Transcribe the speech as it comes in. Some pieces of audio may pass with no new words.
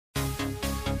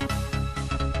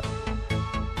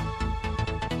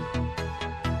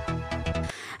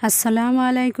আসসালামু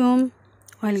আলাইকুম,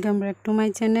 welcome back to my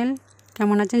channel.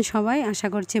 কেমন আছেন সবাই? আশা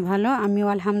করছি ভালো। আমিও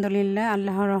আলহামদুলিল্লাহ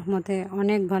আল্লাহর রহমতে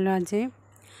অনেক ভালো আছি।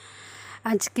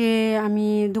 আজকে আমি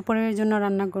দুপুরের জন্য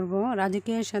রান্না করব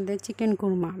রাজকীয়ের সাথে চিকেন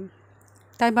কুরমা।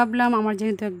 তাই ভাবলাম আমার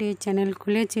যেহেতু একটি চ্যানেল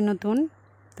খুলেছি নতুন,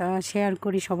 তা শেয়ার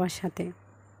করি সবার সাথে।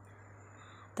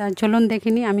 তা চলুন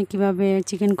দেখিনি আমি কিভাবে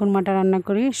চিকেন কুরমাটা রান্না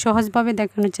করি, সহজভাবে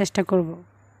দেখানোর চেষ্টা করব।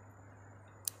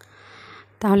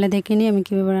 তাহলে দেখিনি আমি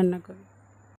কিভাবে রান্না করি।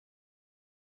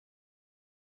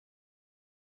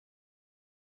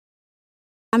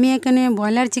 আমি এখানে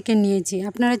ব্রয়লার চিকেন নিয়েছি,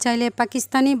 আপনারা চাইলে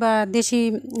পাকিস্তানি বা দেশি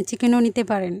চিকেনও নিতে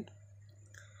পারেন।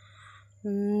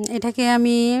 এটাকে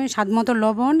আমি স্বাদমতো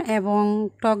লবণ এবং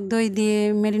টক দই দিয়ে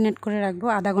ম্যারিনেট করে রাখবো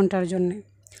আধা ঘন্টার জন্যে।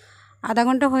 আধা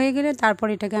ঘন্টা হয়ে গেলে তারপর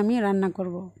এটাকে আমি রান্না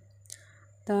করব।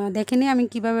 তো দেখে নিই আমি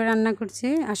কিভাবে রান্না করছি।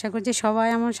 আশা করছি সবাই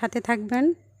আমার সাথে থাকবেন।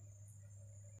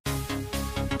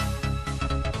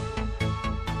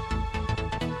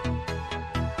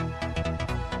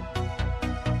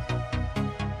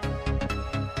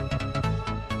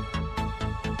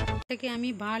 এটাকে আমি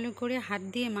ভালো করে হাত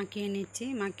দিয়ে মাখিয়ে নিচ্ছি,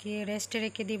 মাখিয়ে রেস্টে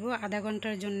রেখে দিব আধা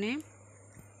ঘন্টার জন্যে।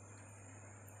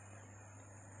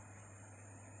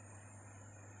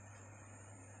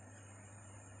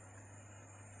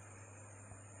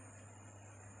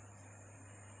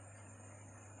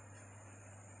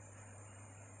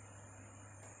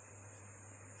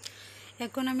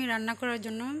 এখন আমি রান্না করার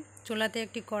জন্য চুলাতে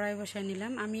একটি কড়াই বসায়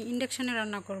নিলাম। আমি ইন্ডাকশানে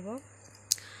রান্না করব,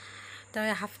 তাই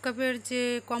হাফ কাপের যে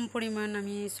কম পরিমাণ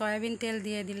আমি সয়াবিন তেল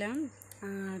দিয়ে দিলাম।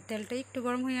 তেলটা একটু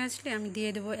গরম হয়ে আসলে আমি দিয়ে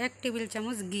দেবো 1 টেবিল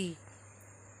চামচ ঘি।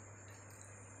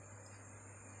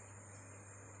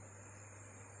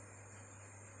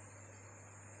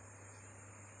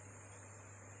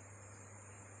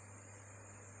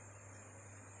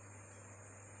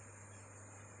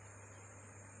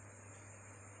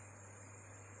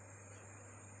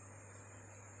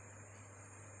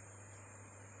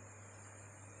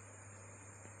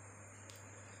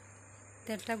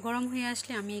 তেলটা গরম হয়ে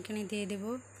আসলে আমি এখানে দিয়ে দেব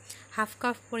হাফ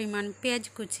কাপ পরিমাণ পেঁয়াজ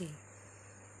কুচি।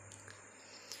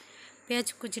 পেঁয়াজ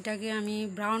কুচিটাকে আমি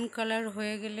ব্রাউন কালার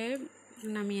হয়ে গেলে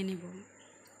নামিয়ে নেব।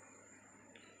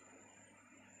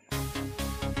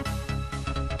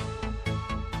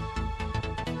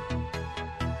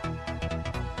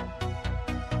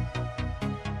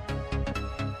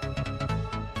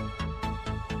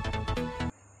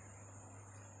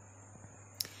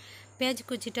 পেঁয়াজ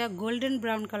কুচিটা গোল্ডেন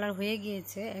ব্রাউন কালার হয়ে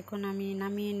গিয়েছে, এখন আমি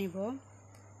নামিয়ে নেব।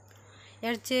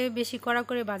 এর চেয়ে বেশি কড়া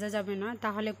করে ভাজা যাবে না,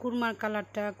 তাহলে কুরমার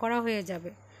কালারটা কড়া হয়ে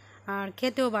যাবে আর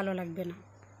খেতেও ভালো লাগবে না।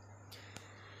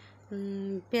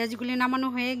 পেঁয়াজগুলি নামানো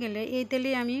হয়ে গেলে এই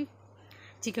তেলেই আমি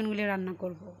চিকেনগুলি রান্না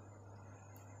করব।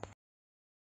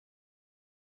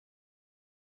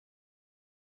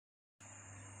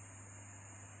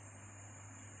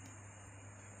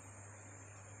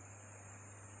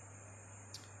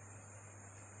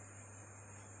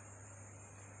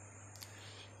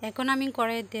 এখন আমি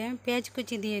কড়াইতে পেঁয়াজ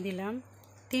কুচি দিয়ে দিলাম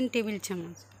 3 টেবিল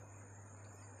চামচ।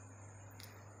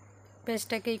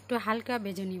 পেঁয়াজটাকে একটু হালকা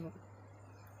ভেজে নিব।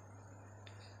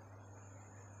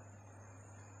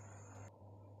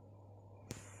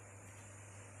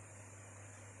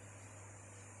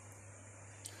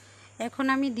 এখন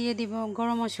আমি দিয়ে দিব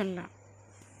গরম মশলা।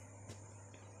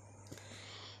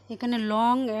 এখানে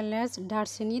লং, এলাচ,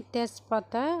 দারচিনি,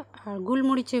 তেজপাতা আর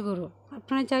গোলমরিচের গুঁড়ো।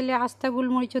 আপনারা চাইলে আস্তা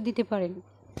গোলমরিচও দিতে পারেন।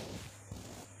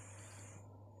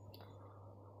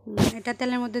 এটা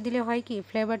তেলের মধ্যে দিলে হয় কি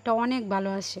ফ্লেভারটা অনেক ভালো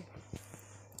আসে,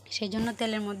 সেই জন্য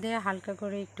তেলের মধ্যে হালকা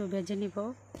করে একটু ভেজে নিব।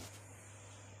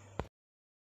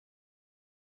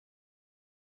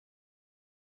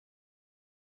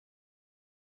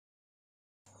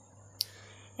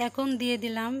 এখন দিয়ে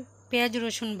দিলাম পেঁয়াজ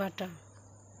রসুন বাটা।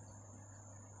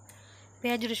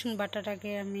 পেঁয়াজ রসুন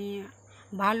বাটাটাকে আমি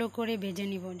ভালো করে ভেজে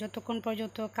নিব। যতক্ষণ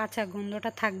পর্যন্ত কাঁচা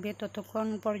গন্ধটা থাকবে ততক্ষণ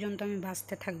পর্যন্ত আমি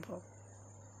ভাজতে থাকব।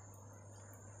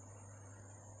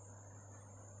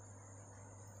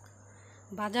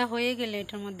 ভাজা হয়ে গেলে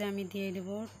এটার মধ্যে আমি দিয়ে দেব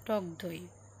টক দই।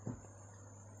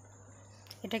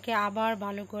 এটাকে আবার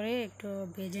ভালো করে একটু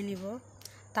ভেজে নিব।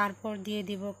 তারপর দিয়ে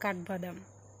দিব কাঠবাদাম।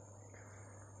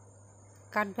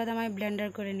 কাঠবাদাম আমি ব্লেন্ডার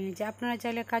করে নিয়েছি, আপনারা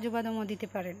চাইলে কাজু বাদামও দিতে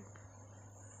পারেন।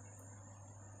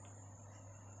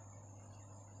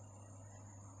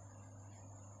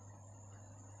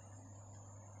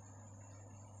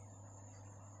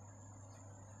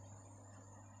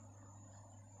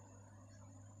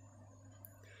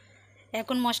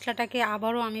 এখন মশলাটাকে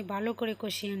আবারও আমি ভালো করে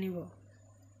কষিয়ে নেব।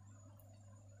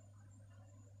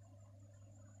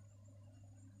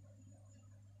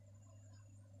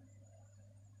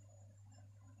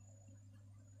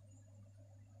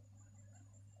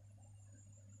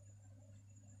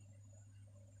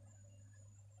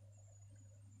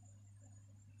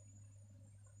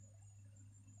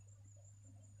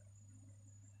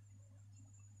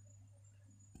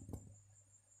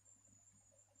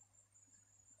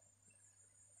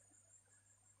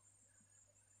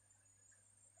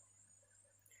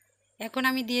 এখন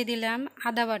আমি দিয়ে দিলাম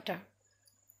আদা বাটা,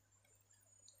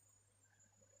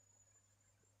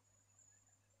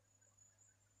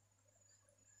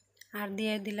 আর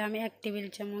দিয়ে দিলাম 1 টেবিল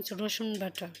চামচ রসুন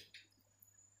বাটা।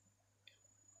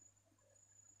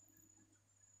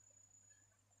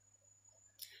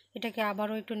 এটাকে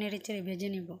আবারও একটু নেড়েচেড়ে ভেজে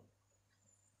নেব।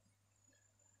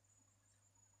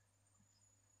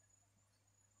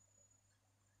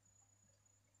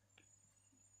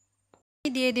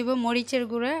 দিয়ে দেব মরিচের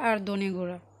গুঁড়া আর ধনে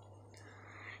গুঁড়া,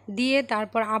 দিয়ে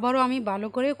তারপর আবারও আমি ভালো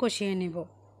করে কষিয়ে নেব।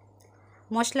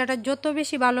 মশলাটা যত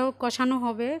বেশি ভালো কষানো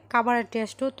হবে খাবারের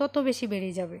টেস্টও তত বেশি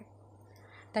বেড়ে যাবে,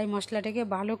 তাই মশলাটাকে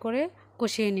ভালো করে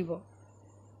কষিয়ে নিব।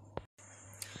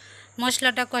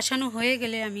 মশলাটা কষানো হয়ে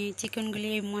গেলে আমি চিকেনগুলি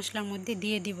এই মশলার মধ্যে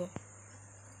দিয়ে দিব।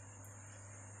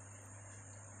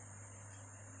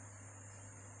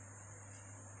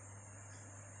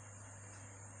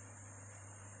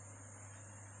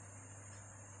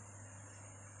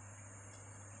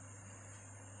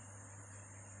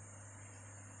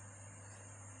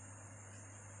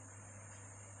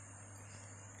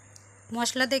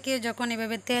 মশলা থেকে যখন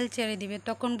এভাবে তেল ছেড়ে দিবে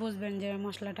তখন বুঝবেন যে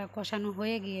মশলাটা কষানো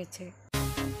হয়ে গিয়েছে।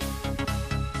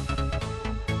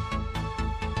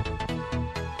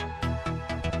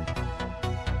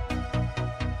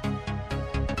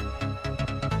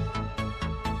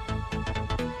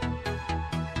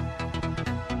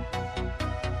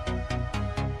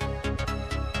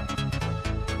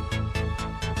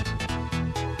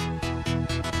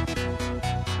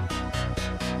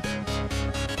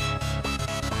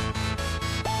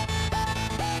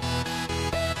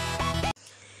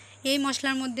 এই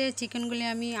মশলার মধ্যে চিকেনগুলি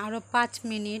আমি আরও 5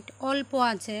 মিনিট অল্প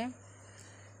আঁচে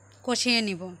কষিয়ে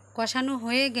নিব। কষানো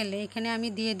হয়ে গেলে এখানে আমি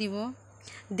দিয়ে দিব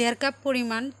 1.5 কাপ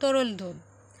পরিমাণ তরল দুধ।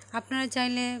 আপনারা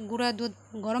চাইলে গুঁড়া দুধ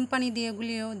গরম পানি দিয়ে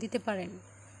গুলিয়েও দিতে পারেন।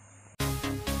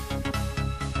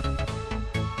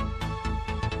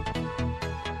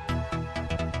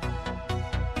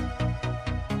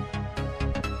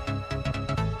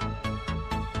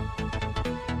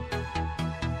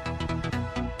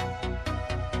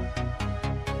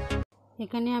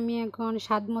 এখানে আমি এখন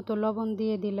স্বাদ মতো লবণ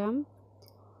দিয়ে দিলাম,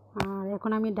 আর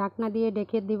এখন আমি ঢাকনা দিয়ে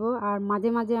ঢেকে দিব, আর মাঝে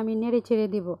মাঝে আমি নেড়ে ছেড়ে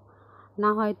দিব, না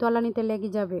হয় তলানিতে লেগে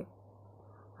যাবে।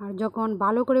 আর যখন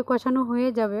ভালো করে কষানো হয়ে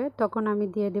যাবে তখন আমি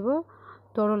দিয়ে দেব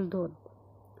তরল দুধ।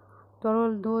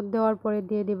 তরল দুধ দেওয়ার পরে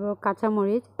দিয়ে দিব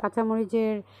কাঁচামরিচ।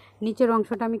 কাঁচামরিচের নিচের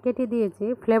অংশটা আমি কেটে দিয়েছি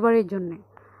ফ্লেভারের জন্য।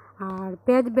 আর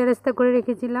পেঁয়াজ বেরেস্তা করে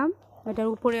রেখেছিলাম, এটার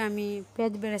উপরে আমি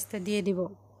পেঁয়াজ বেরেস্তা দিয়ে দিব।